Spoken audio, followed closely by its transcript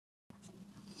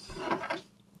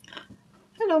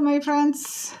Hello my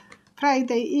friends,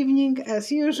 Friday evening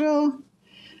as usual,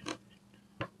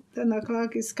 10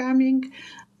 o'clock is coming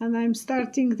and I'm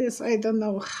starting this. I don't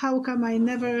know how come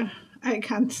I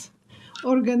can't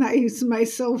organize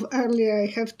myself earlier. I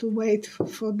have to wait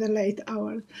for the late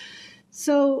hour.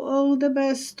 So all the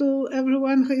best to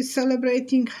everyone who is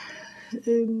celebrating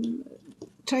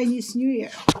Chinese New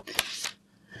Year,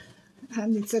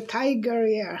 and it's a tiger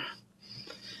year.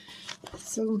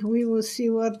 So we will see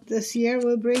what this year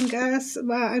will bring us.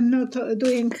 Well, I'm not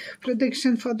doing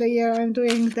prediction for the year.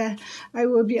 I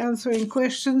will be answering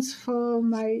questions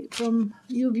from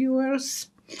you viewers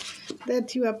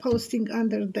that you are posting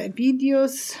under the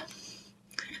videos.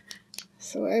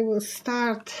 So I will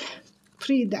start.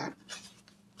 Frida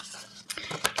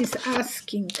is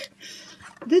asking,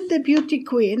 did the beauty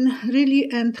queen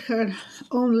really end her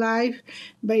own life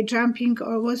by jumping,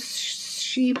 or was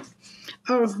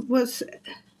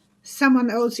someone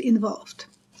else involved?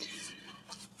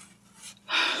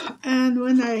 And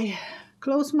when I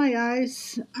closed my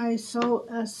eyes, I saw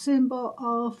a symbol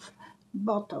of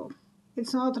bottle.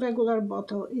 It's not regular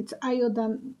bottle, it's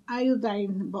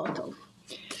iodine bottle.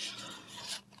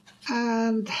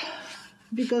 And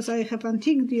because I have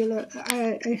antique dealer,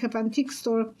 I have antique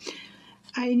store,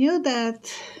 I knew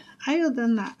that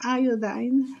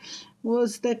iodine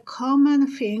was the common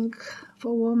thing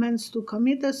for women to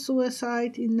commit a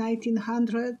suicide in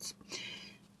 1900s.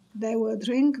 They will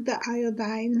drink the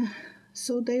iodine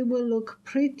so they will look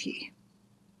pretty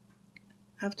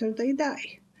after they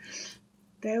die.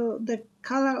 The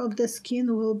color of the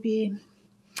skin will be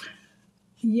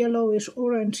yellowish,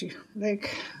 orangey,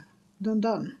 like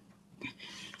Don.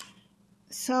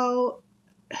 So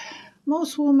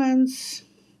most women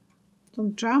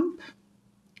don't jump.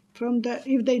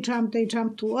 If they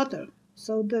jump to water.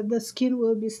 So the skin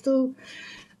will be still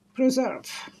preserved.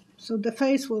 So the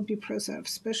face will be preserved,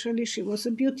 especially she was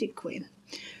a beauty queen.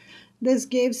 This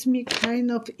gives me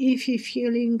kind of iffy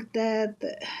feeling that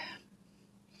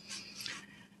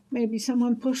maybe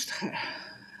someone pushed her.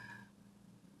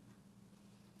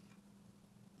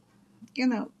 You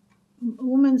know,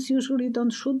 women usually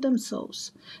don't shoot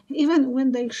themselves. Even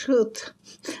when they shoot,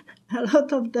 a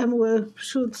lot of them will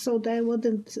shoot so they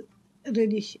wouldn't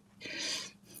really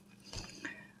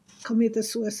commit a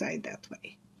suicide that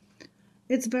way.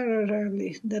 It's very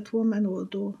rarely that woman will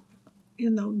do,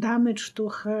 damage to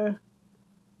her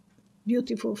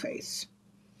beautiful face.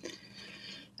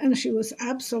 And she was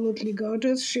absolutely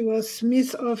gorgeous. She was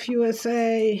Miss of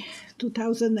USA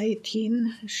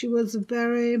 2018. She was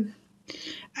very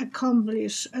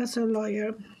accomplished as a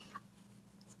lawyer.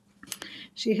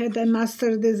 She had a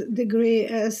master's degree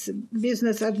as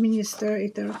business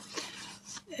administrator.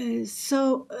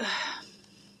 So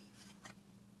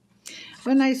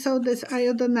when I saw this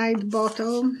iodinite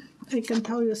bottle, I can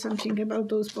tell you something about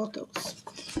those bottles.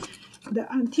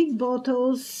 The antique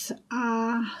bottles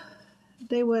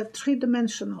they were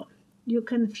three-dimensional. You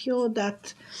can feel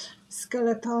that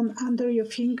skeleton under your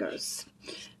fingers.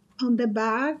 On the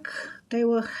back, they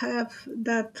will have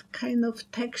that kind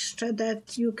of texture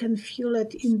that you can feel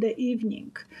it in the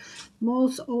evening.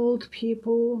 Most old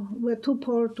people were too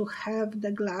poor to have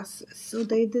the glasses, so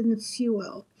they didn't see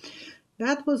well.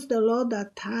 That was the law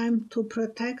that time, to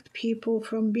protect people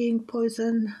from being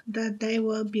poisoned, that they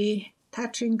will be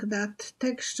touching that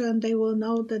texture and they will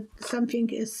know that something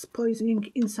is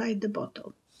poisoning inside the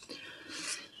bottle.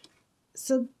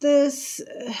 So this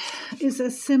is a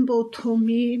symbol to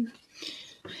me.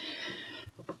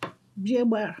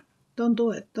 Beware, don't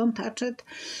do it, don't touch it.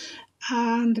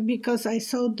 And because I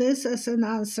saw this as an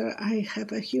answer, I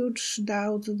have a huge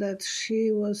doubt that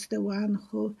she was the one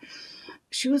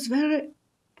she was very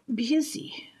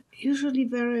busy. Usually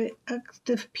very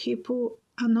active people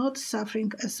are not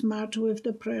suffering as much with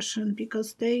depression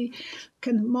because they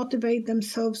can motivate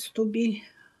themselves to be,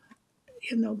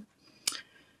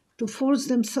 to force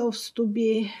themselves to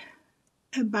be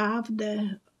above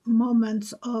the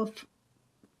moments of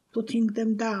putting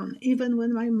them down. Even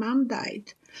when my mom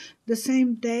died, the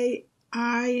same day,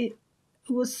 I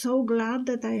was so glad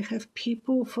that I have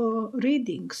people for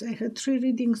readings. I had 3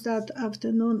 readings that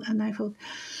afternoon, and I thought,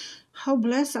 how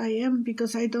blessed I am,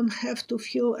 because I don't have to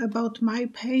feel about my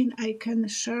pain. I can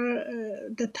share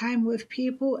the time with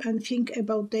people and think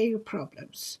about their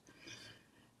problems.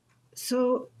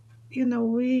 So,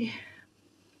 we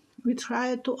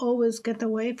try to always get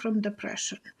away from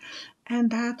depression.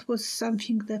 And that was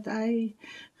something that I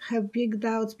have big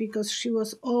doubts, because she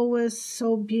was always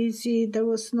so busy. There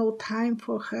was no time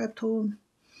for her to...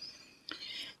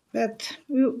 But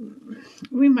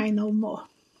we might know more.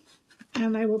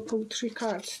 And I will pull 3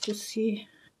 cards to see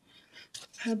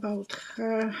about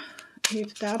her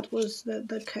if that was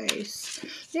the case.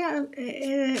 Yeah,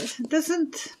 it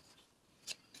doesn't...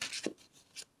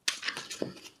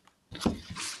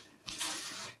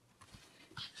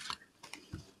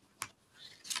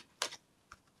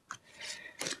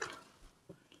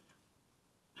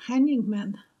 Hanging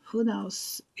man, who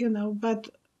knows, but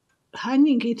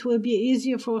hanging, it will be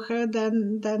easier for her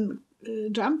than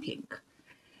jumping.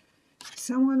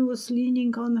 Someone was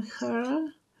leaning on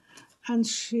her, and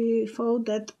she thought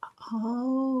that,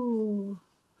 oh,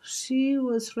 she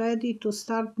was ready to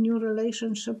start new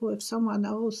relationship with someone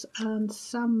else, and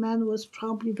some man was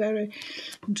probably very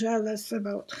jealous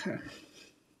about her.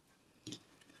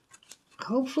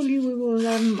 Hopefully we will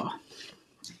learn more.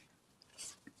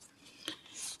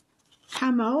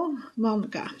 Kamal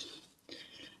Monga,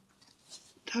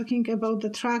 talking about the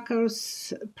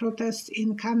truckers' protest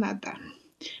in Canada.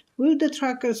 Will the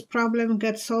truckers' problem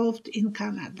get solved in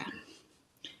Canada?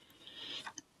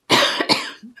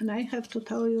 And I have to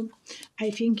tell you,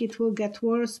 I think it will get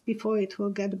worse before it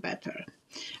will get better.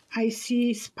 I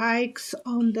see spikes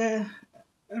on the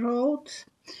road,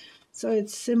 so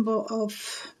it's symbol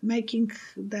of making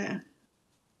the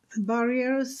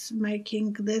barriers,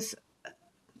 making this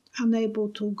unable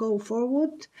to go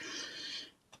forward.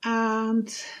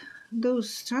 And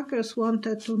those truckers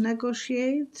wanted to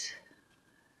negotiate.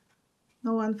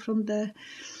 No one from the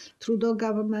Trudeau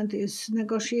government is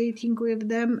negotiating with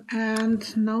them,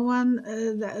 and no one,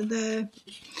 the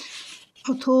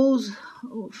O'Toole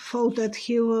thought that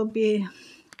he will be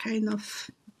kind of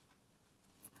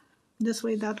this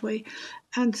way, that way,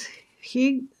 and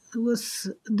he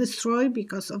was destroyed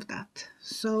because of that.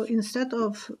 So instead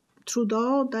of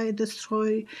Trudeau, they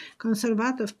destroy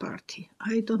Conservative Party.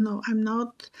 I don't know, I'm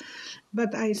not,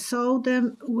 but I saw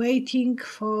them waiting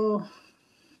for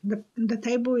the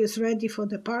table is ready for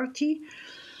the party,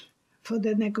 for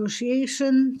the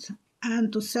negotiations,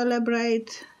 and to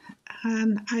celebrate.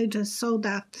 And I just saw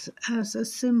that as a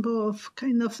symbol of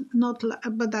kind of not,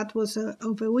 but that was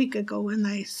over a week ago when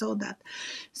I saw that.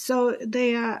 So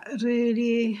they are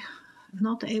really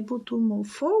not able to move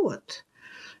forward.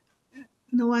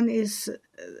 No one is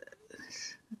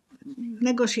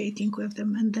negotiating with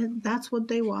them, and that's what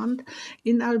they want.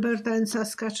 In Alberta and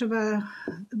Saskatchewan,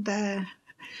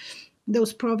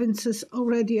 those provinces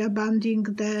already abandoning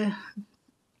the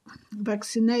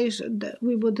vaccination,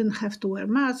 we wouldn't have to wear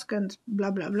masks and blah,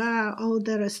 blah, blah. All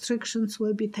the restrictions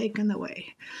will be taken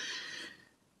away.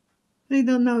 I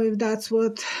don't know if that's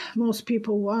what most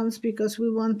people want, because we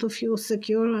want to feel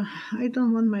secure. I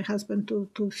don't want my husband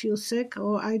to feel sick,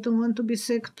 or I don't want to be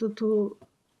sick to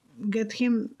get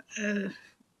him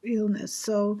illness.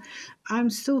 So I'm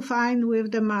still fine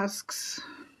with the masks,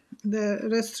 the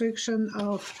restriction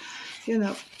of,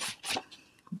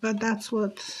 but that's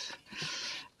what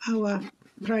our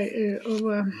Premier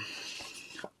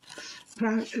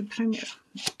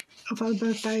of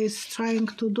Alberta is trying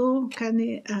to do,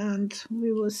 Kenny, and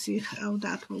we will see how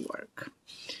that will work.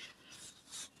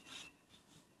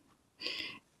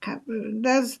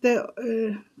 Does the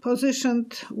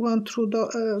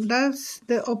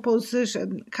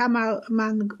opposition, Kamal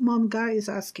Monga is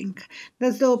asking,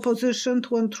 does the opposition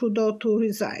want Trudeau to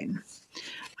resign?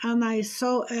 And I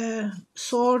saw a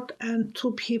sword and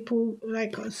two people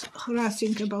like us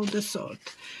harassing about the sword.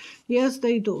 Yes,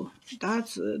 they do.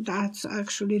 That's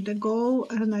actually the goal,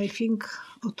 and I think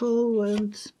O'Toole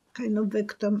went kind of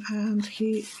victim, and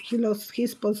he lost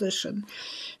his position.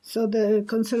 So the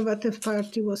Conservative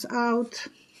Party was out.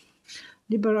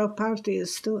 Liberal Party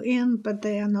is still in, but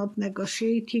they are not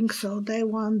negotiating, so they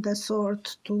want the sword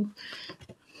to...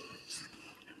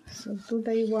 So do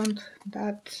they want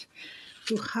that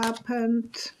to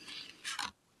happen?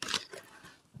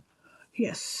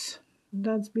 Yes,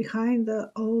 that's behind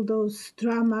all those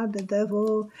drama, the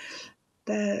devil,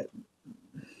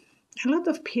 a lot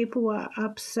of people are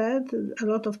upset, a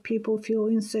lot of people feel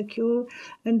insecure,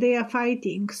 and they are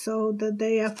fighting. So that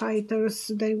they are fighters,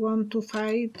 they want to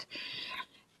fight.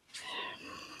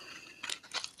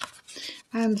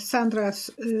 And Sandra,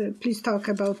 please talk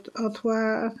about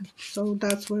Ottawa. So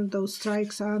that's where those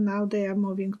strikes are. Now they are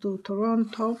moving to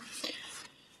Toronto.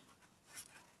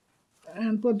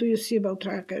 And what do you see about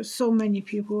truckers? So many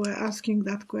people are asking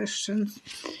that question.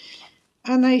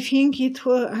 And I think it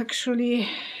will actually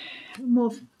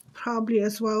move probably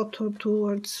as well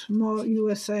towards more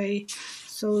USA.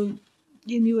 So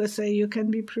in USA you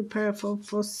can be prepared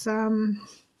for some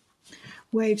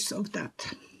waves of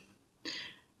that.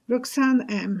 Roxanne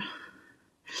M.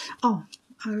 Oh,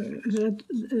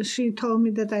 she told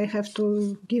me that I have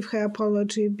to give her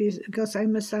apology because I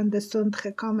misunderstood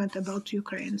her comment about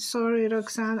Ukraine. Sorry,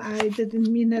 Roxanne, I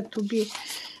didn't mean it to be.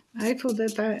 I thought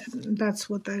that that's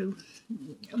what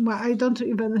I don't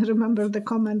even remember the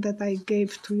comment that I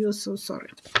gave to you, so sorry.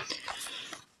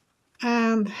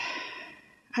 And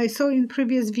I saw in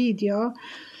previous video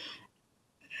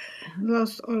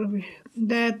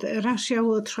that Russia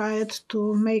will try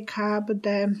to make up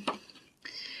the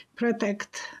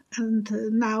pretext, and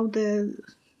now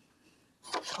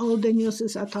all the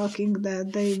news are talking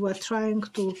that they were trying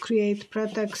to create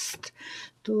pretext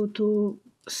to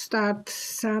start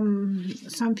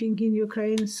something in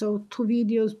Ukraine. So 2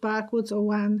 videos backwards or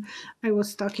one, I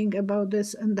was talking about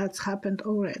this, and that's happened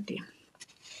already.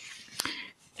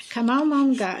 Kamal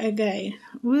Manga again.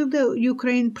 Will the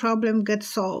Ukraine problem get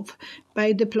solved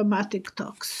by diplomatic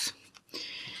talks?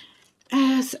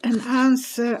 As an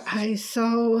answer, I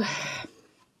saw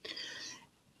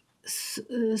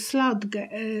slot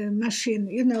machine,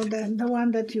 you know, the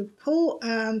one that you pull,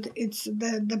 and it's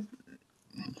the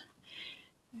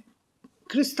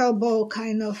crystal ball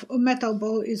kind of, or metal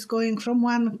ball is going from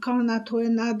one corner to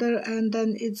another, and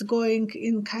then it's going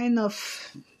in kind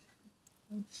of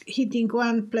hitting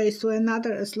one place to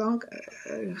another as long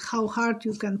how hard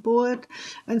you can pull it,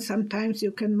 and sometimes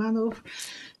you can maneuver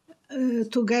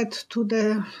to get to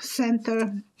the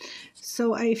center.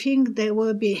 So I think they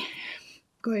will be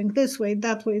going this way,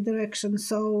 that way direction.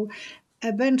 So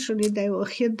eventually they will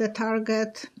hit the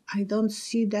target. I don't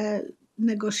see the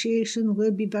negotiation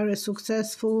will be very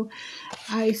successful.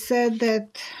 I said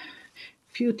that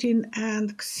Putin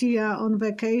and Xi are on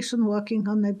vacation, walking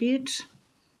on the beach.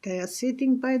 They are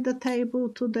sitting by the table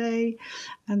today,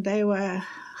 and they were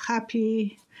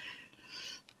happy,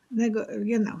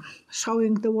 you know,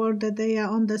 showing the world that they are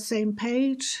on the same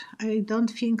page. I don't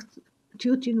think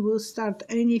Putin will start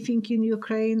anything in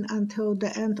Ukraine until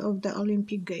the end of the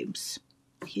Olympic Games.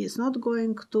 He is not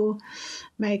going to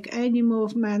make any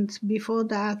movement before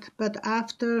that, but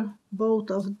after,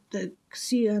 both of the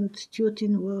Xi and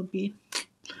Putin will be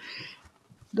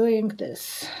doing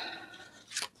this.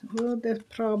 Will the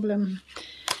problem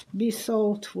be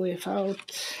solved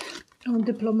without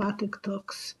diplomatic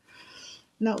talks?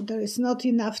 No, there is not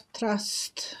enough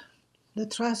trust. The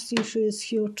trust issue is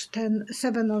huge.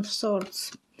 7 of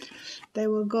Swords. They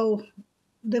will go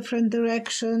different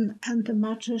direction, and the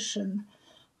magician.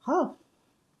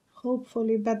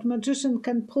 Hopefully, but magician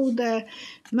can pull the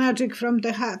magic from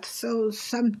the hat. So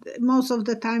most of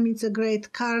the time it's a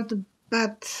great card,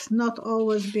 but not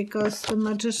always, because the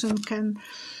magician can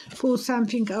pull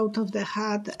something out of the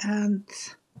hat and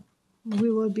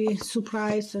we will be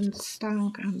surprised and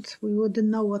stung, and we wouldn't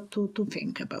know what to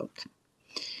think about.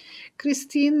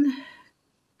 Christine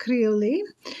Kryst,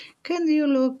 can you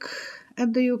look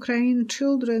at the Ukrainian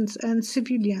children and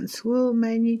civilians? Will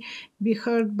many be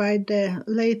hurt by the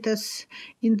latest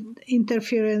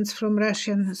interference from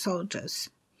Russian soldiers?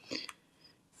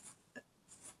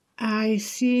 I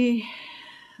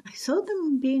saw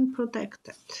them being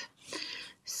protected.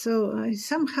 So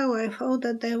somehow I thought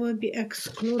that they will be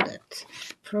excluded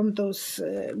from those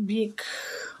big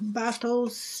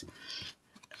battles.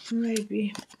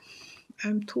 Maybe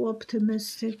I'm too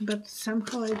optimistic, but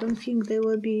somehow I don't think they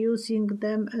will be using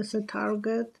them as a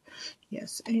target.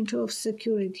 Yes, Angel of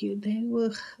Security. They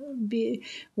will be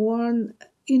warned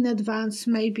in advance,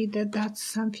 maybe that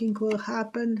something will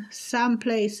happen. Some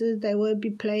places they will be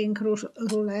playing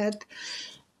roulette,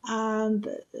 and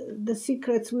the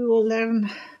secrets we will learn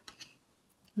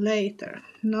later,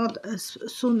 not as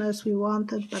soon as we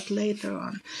wanted, but later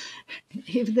on.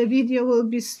 If the video will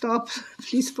be stopped,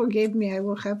 please forgive me. I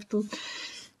will have to,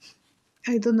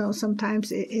 I don't know,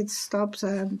 sometimes it stops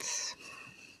and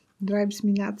drives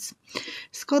me nuts.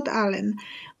 Scott Allen,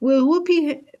 will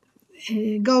Whoopi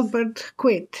Goldberg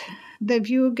quit? The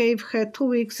View gave her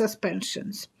 2-week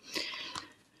suspensions.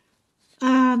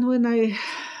 And when I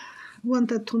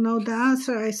wanted to know the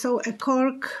answer, I saw a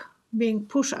cork being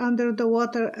pushed under the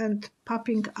water and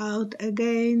popping out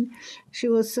again. She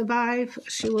will survive.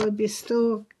 She will be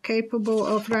still capable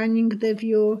of running The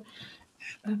View.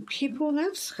 People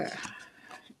loves her.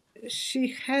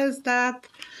 She has that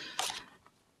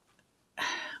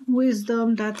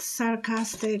wisdom, that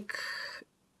sarcastic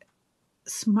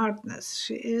smartness.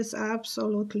 She is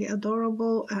absolutely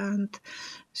adorable, and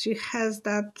she has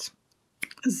that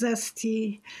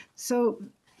zesty. So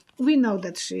we know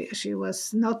that she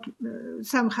was not,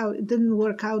 somehow it didn't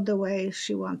work out the way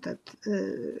she wanted.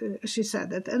 She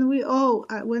said it, and we all,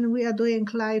 when we are doing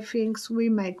live things, we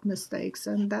make mistakes,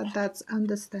 and that's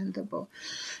understandable.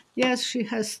 Yes, she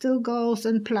has still goals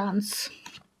and plans.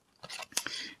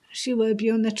 she will be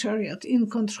on a chariot in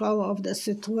control of the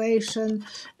situation,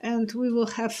 and we will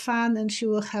have fun, and she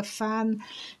will have fun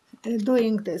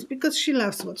doing this because she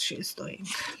loves what she is doing,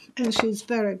 and she's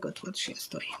very good what she is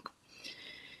doing.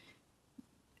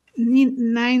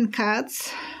 9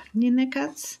 cats.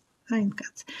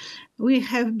 We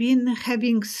have been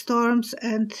having storms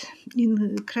and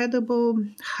incredible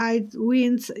high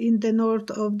winds in the north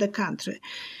of the country.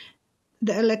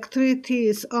 The electricity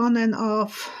is on and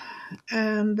off,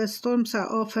 and the storms are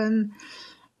often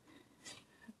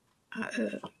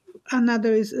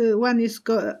one is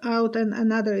out and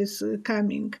another is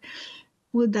coming.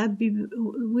 Would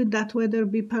that weather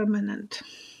be permanent?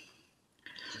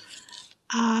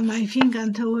 I think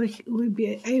until we'll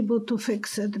be able to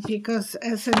fix it, because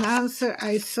as an answer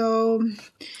I saw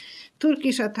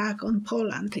Turkish attack on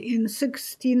Poland in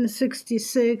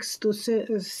 1666 to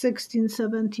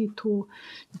 1672.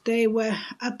 They were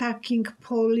attacking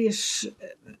Polish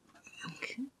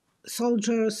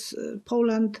soldiers,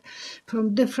 Poland,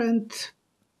 from different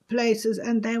places,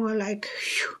 and they were like,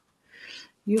 phew,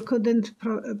 you couldn't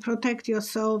protect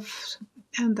yourself,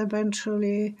 and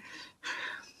eventually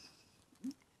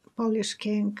Polish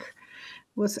king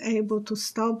was able to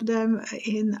stop them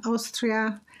in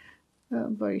Austria.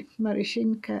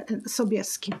 Marysieńka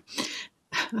Sobieski.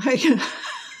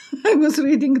 I was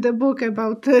reading the book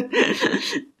about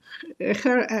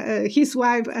his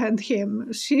wife and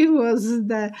him. She was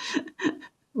the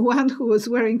one who was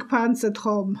wearing pants at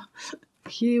home.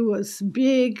 He was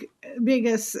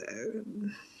biggest,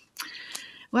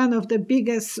 one of the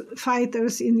biggest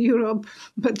fighters in Europe,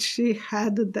 but she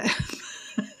had the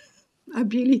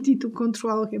ability to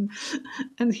control him,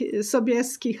 and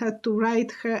Sobieski had to write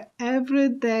her every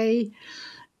day.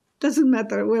 Doesn't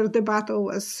matter where the battle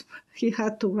was, he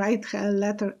had to write her a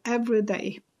letter every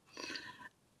day.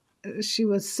 She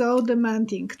was so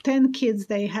demanding. 10 kids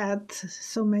they had,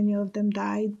 so many of them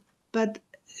died, but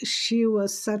she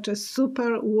was such a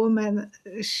super woman.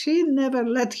 She never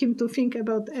let him to think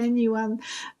about anyone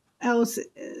else.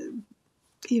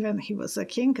 Even he was a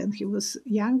king and he was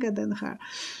younger than her.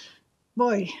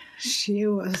 Boy, she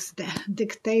was the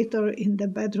dictator in the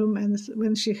bedroom, and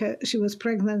when she was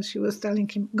pregnant, she was telling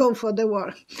him, go for the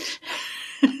war.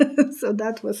 So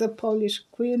that was a Polish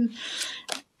queen,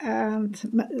 and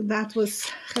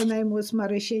her name was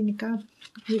Marysieńka,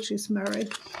 which is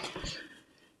married.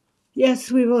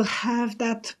 Yes, we will have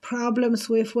that problems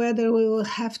with weather. We will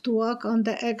have to walk on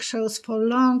the eggshells for a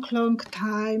long, long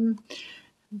time.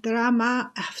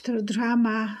 Drama after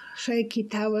drama, shaky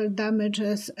tower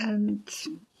damages, and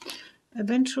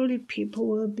eventually people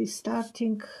will be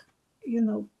starting,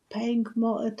 paying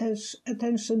more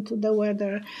attention to the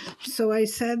weather. So I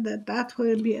said that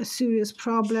will be a serious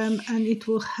problem, and it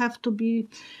will have to be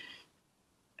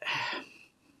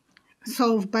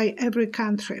solved by every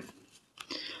country.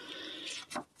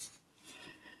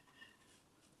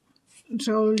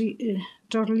 Jorlin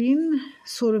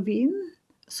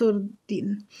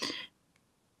Surdin.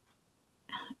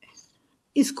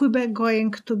 Is Quebec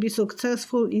going to be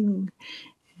successful in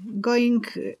getting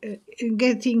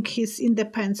his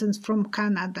independence from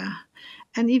Canada?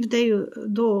 And if they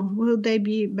do, would they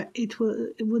be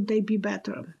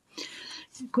better?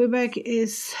 Quebec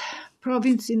is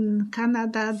province in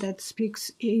Canada that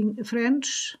speaks in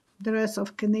French. The rest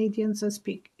of Canadians are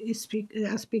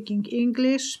speaking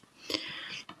English.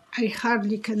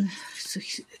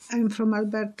 I'm from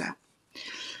Alberta.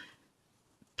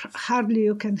 Hardly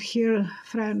you can hear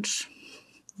French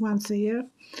once a year,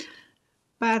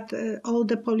 but all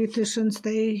the politicians,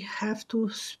 they have to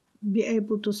be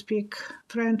able to speak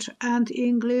French and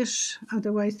English,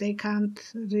 otherwise they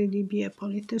can't really be a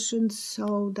politician.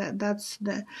 So that's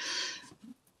the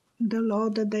law,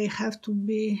 that they have to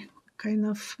be kind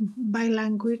of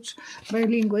bilingual.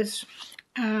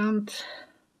 And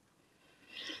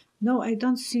no, I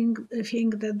don't think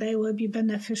that they will be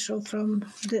beneficial from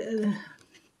the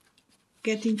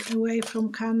getting away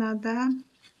from Canada.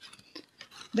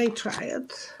 They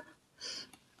tried.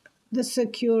 The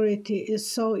security is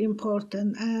so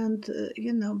important, and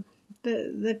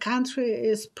the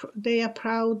country they are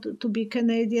proud to be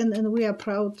Canadian, and we are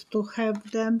proud to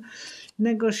have them.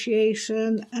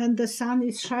 Negotiation, and the sun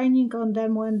is shining on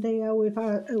them when they are with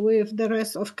the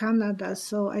rest of Canada.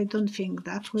 So I don't think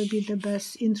that will be the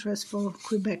best interest for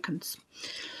Quebecans.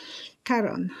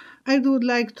 Karen, I would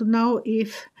like to know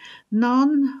if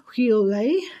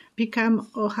non-Hewley become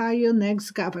Ohio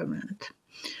next government.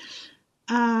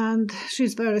 And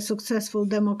she's very successful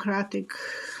Democratic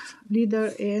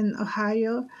leader in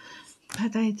Ohio,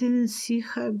 but I didn't see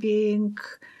her being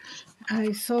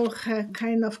I saw her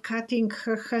kind of cutting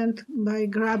her hand by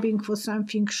grabbing for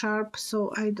something sharp,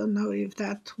 so I don't know if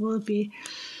that will be,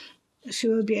 she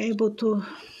will be able to,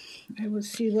 I will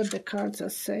see what the cards are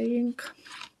saying.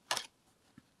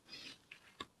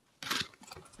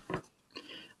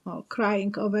 Oh,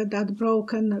 crying over that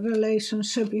broken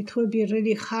relationship, it will be a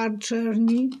really hard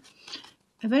journey.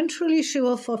 Eventually she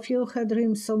will fulfill her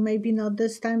dreams, so maybe not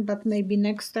this time, but maybe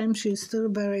next time. She's still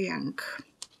very young.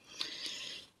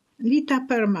 Lita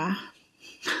Perma.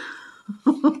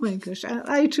 Oh my gosh,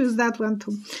 I choose that one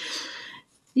too.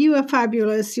 You are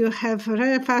fabulous. You have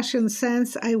rare fashion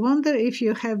sense. I wonder if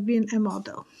you have been a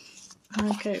model.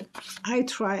 Okay, I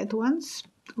tried once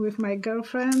with my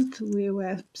girlfriend. We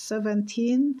were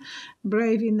 17,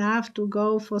 brave enough to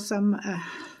go for some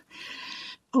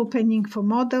opening for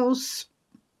models.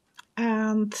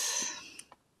 And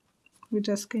we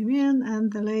just came in and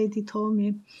the lady told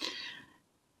me,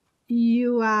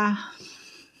 you are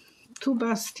too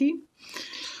busty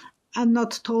and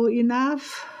not tall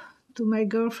enough. To my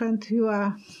girlfriend,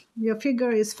 your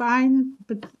figure is fine,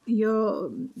 but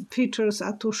your features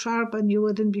are too sharp and you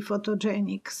wouldn't be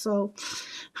photogenic. So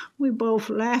we both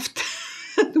left.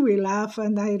 We laugh,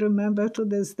 and I remember to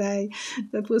this day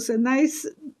that was a nice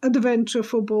adventure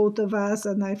for both of us.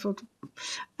 And I thought,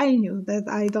 I knew that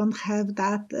I don't have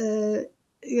that,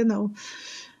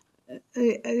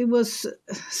 it was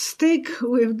stick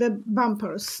with the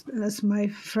bumpers, as my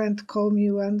friend called me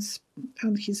once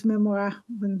on his memoir.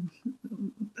 When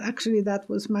actually that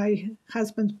was my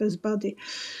husband's best buddy.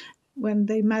 When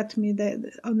they met me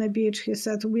on the beach, he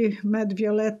said, we met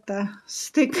Violetta,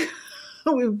 stick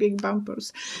with big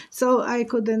bumpers. So I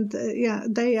couldn't,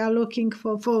 they are looking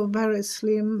for very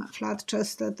slim,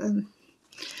 flat-chested, and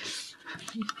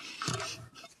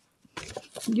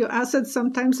your assets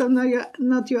sometimes are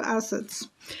not your assets.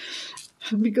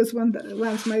 Because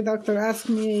once my doctor asked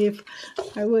me if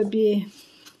I would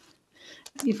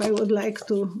like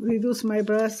to reduce my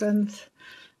breasts, and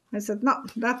I said, no,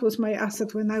 that was my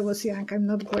asset when I was young. I'm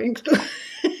not going to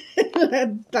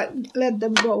let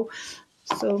them go.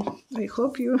 So I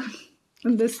hope you're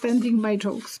understanding my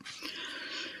jokes.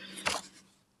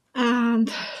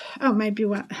 And, maybe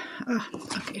one.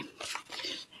 Okay.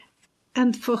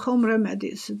 And for home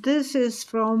remedies, this is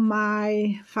from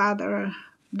my father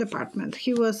department.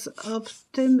 He was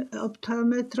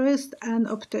optometrist and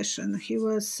optician. He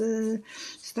was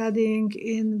studying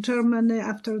in Germany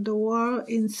after the war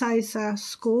in Sisa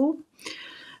school,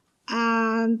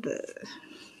 and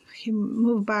he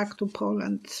moved back to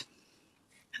Poland,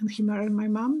 and he married my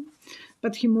mom,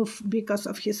 but he moved because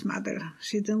of his mother.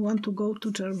 She didn't want to go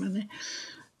to Germany.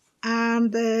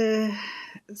 And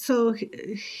so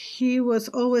he was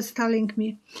always telling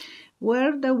me,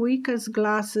 wear the weakest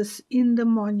glasses in the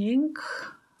morning.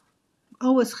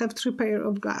 Always have 3 pairs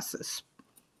of glasses.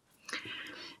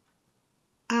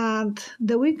 And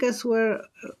the weakest were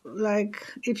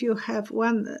like, if you have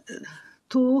 1,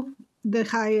 2, the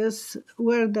highest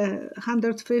were the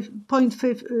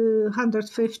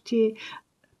 150,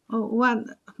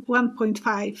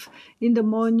 1.5 in the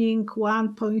morning,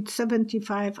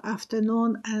 1.75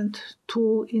 afternoon, and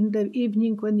 2 in the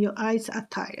evening when your eyes are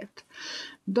tired.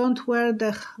 Don't wear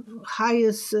the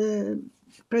highest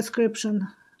prescription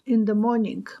in the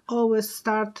morning. Always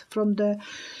start from the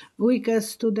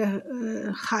weakest to the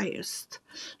highest.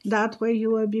 That way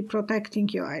you will be protecting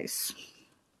your eyes.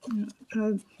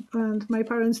 And my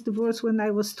parents divorced when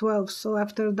I was 12, so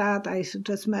after that I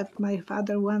just met my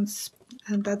father once,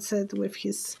 and that's it, with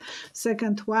his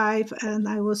second wife, and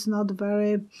I was not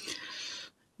very,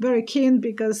 very keen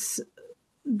because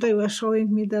they were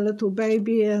showing me the little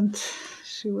baby, and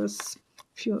she was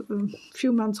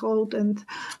few months old, and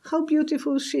how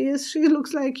beautiful she is. She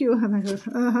looks like you. And I go,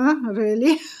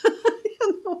 really?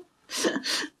 You know?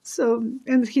 So,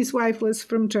 and his wife was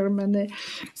from Germany.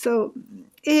 So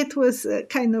it was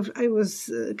I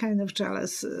was kind of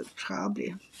jealous,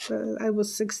 probably. I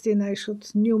was 16, I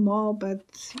should knew more, but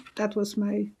that was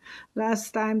my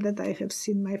last time that I have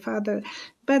seen my father.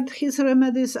 But his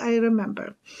remedies, I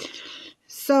remember.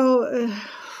 So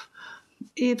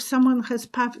if someone has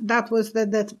that was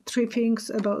the 3 things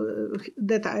about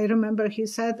that I remember he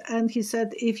said. And he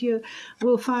said, if you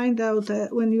will find out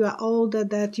when you are older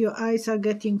that your eyes are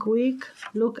getting weak,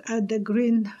 look at the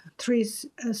green trees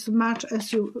as much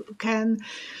as you can.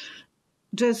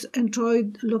 Just enjoy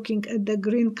looking at the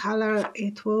green color.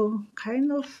 It will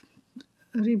kind of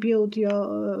rebuild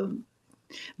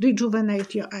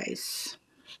rejuvenate your eyes.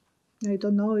 I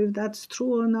don't know if that's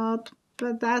true or not,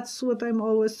 but that's what I'm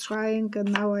always trying,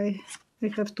 and now I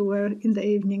have to wear in the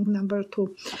evening number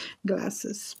 2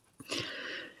 glasses.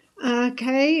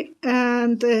 Okay,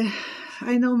 and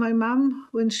I know my mom,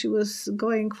 when she was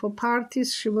going for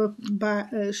parties, she will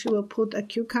put a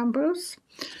cucumbers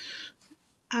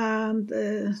and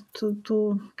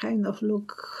to kind of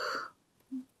look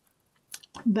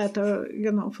better,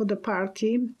 for the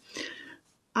party.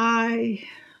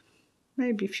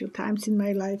 Maybe a few times in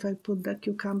my life I put the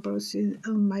cucumbers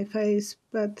on my face,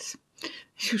 but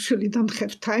usually don't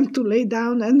have time to lay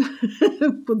down and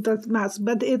put that mask.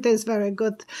 But it is very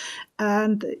good.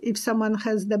 And if someone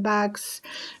has the bags,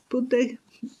 put the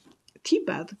tea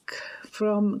bag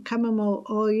from chamomile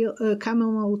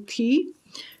tea,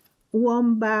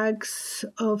 warm bags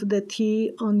of the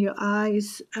tea on your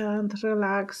eyes and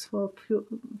relax for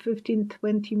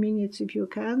 15-20 minutes if you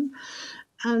can.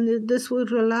 And this will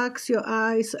relax your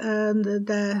eyes, and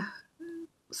the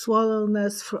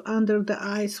swollenness under the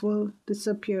eyes will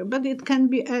disappear. But it can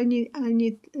be any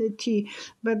tea,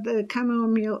 but the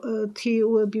chamomile tea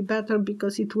will be better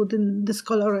because it wouldn't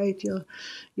discolorate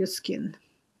your skin.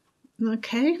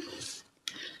 Okay,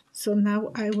 so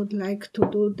now I would like to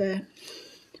do the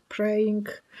praying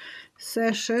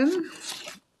session.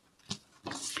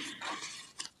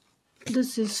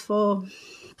 This is for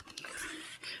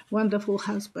wonderful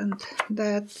husband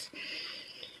that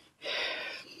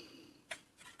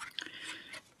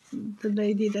the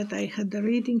lady that I had the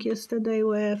reading yesterday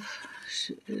with,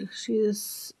 she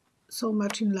is so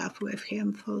much in love with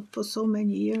him for so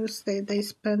many years. They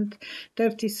spent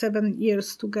 37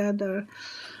 years together,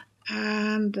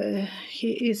 and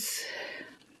he is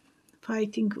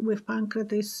fighting with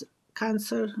pancreatic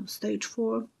cancer, stage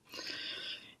 4.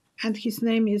 And his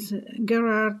name is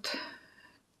Gerard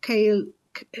Cahill.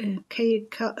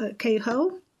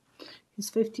 He's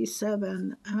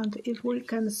 57, and if we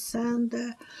can send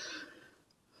the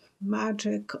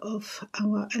magic of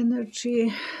our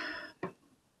energy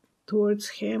towards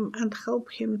him and help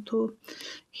him to,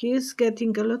 he is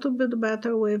getting a little bit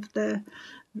better with the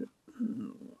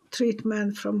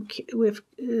treatment with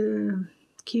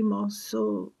chemo,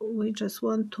 so we just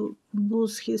want to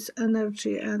boost his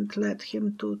energy and let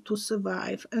him to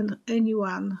survive. And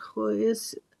anyone who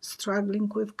is struggling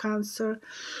with cancer,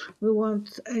 we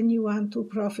want anyone to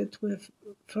profit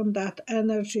from that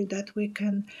energy that we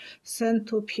can send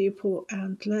to people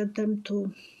and let them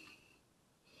to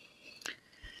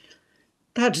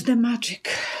touch the magic.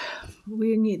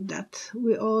 We need that.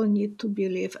 We all need to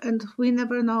believe, and we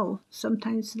never know.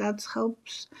 Sometimes that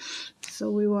helps.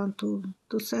 So we want to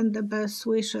send the best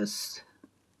wishes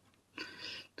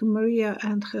to Maria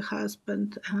and her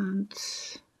husband and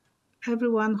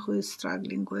everyone who is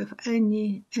struggling with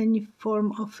any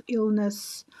form of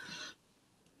illness.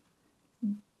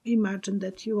 Imagine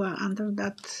that you are under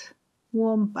that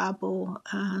warm bubble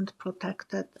and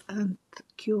protected and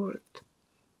cured.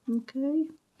 Okay?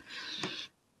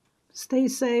 Stay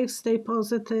safe, stay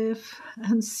positive,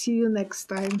 and see you next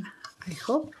time. I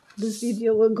hope this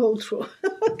video will go through.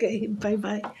 Okay,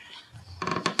 bye-bye.